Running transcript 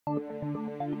Modern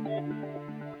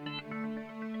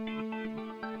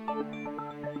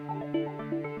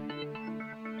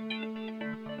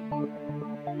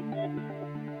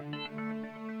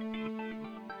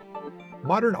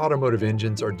automotive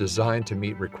engines are designed to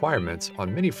meet requirements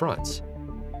on many fronts: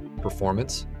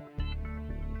 performance,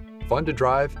 fun to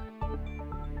drive,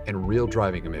 and real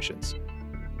driving emissions.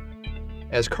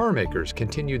 As car makers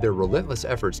continue their relentless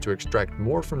efforts to extract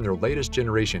more from their latest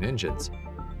generation engines,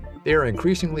 they are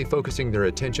increasingly focusing their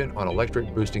attention on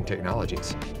electric boosting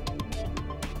technologies.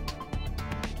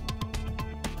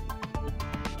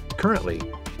 Currently,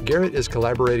 Garrett is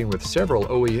collaborating with several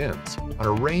OEMs on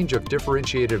a range of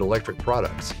differentiated electric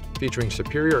products featuring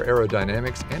superior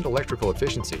aerodynamics and electrical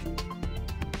efficiency,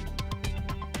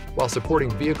 while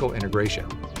supporting vehicle integration.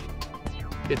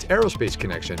 Its aerospace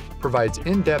connection provides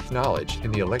in-depth knowledge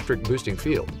in the electric boosting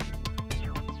field.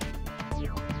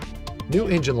 New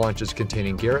engine launches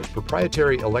containing Garrett's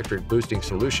proprietary electric boosting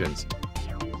solutions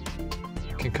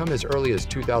can come as early as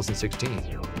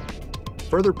 2016,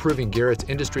 further proving Garrett's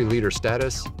industry leader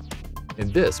status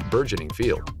in this burgeoning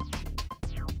field.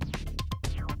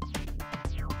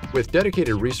 With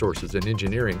dedicated resources in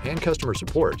engineering and customer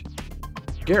support,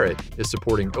 Garrett is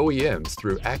supporting OEMs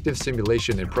through active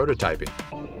simulation and prototyping,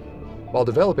 while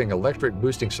developing electric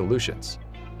boosting solutions,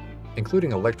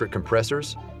 including electric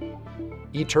compressors,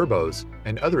 e-turbos,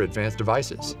 and other advanced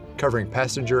devices covering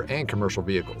passenger and commercial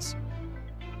vehicles.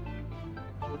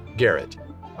 Garrett,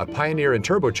 a pioneer in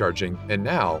turbocharging and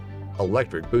now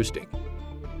electric boosting.